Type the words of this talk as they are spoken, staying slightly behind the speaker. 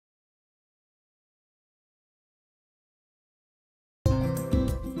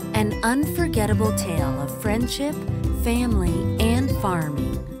An unforgettable tale of friendship, family, and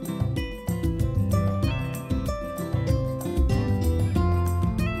farming.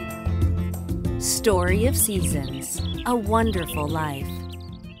 Story of Seasons, A Wonderful Life.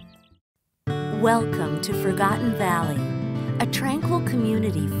 Welcome to Forgotten Valley, a tranquil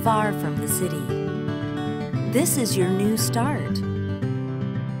community far from the city. This is your new start.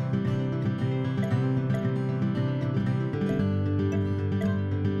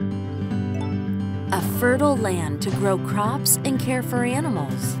 A fertile land to grow crops and care for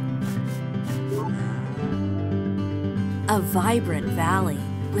animals. A vibrant valley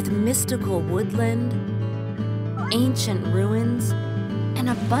with mystical woodland, ancient ruins, and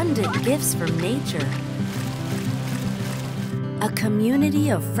abundant gifts from nature. A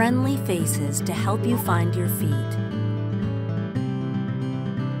community of friendly faces to help you find your feet.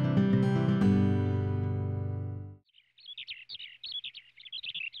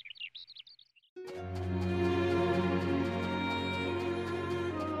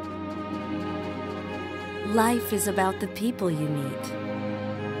 Life is about the people you meet,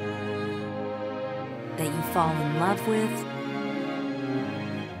 that you fall in love with,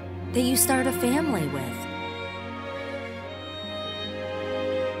 that you start a family with.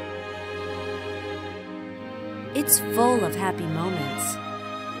 It's full of happy moments,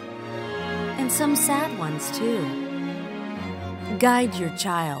 and some sad ones too. Guide your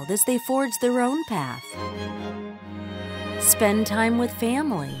child as they forge their own path. Spend time with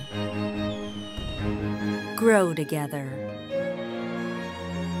family. Grow together.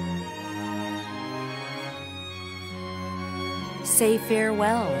 Say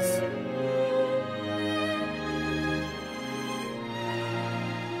farewells.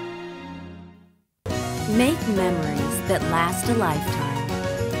 Make memories that last a lifetime.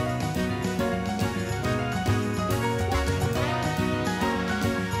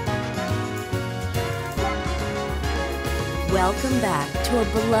 Welcome back to a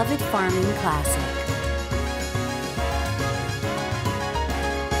beloved farming classic.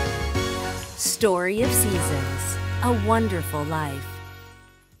 Story of Seasons, A Wonderful Life.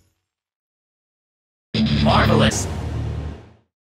 Marvelous!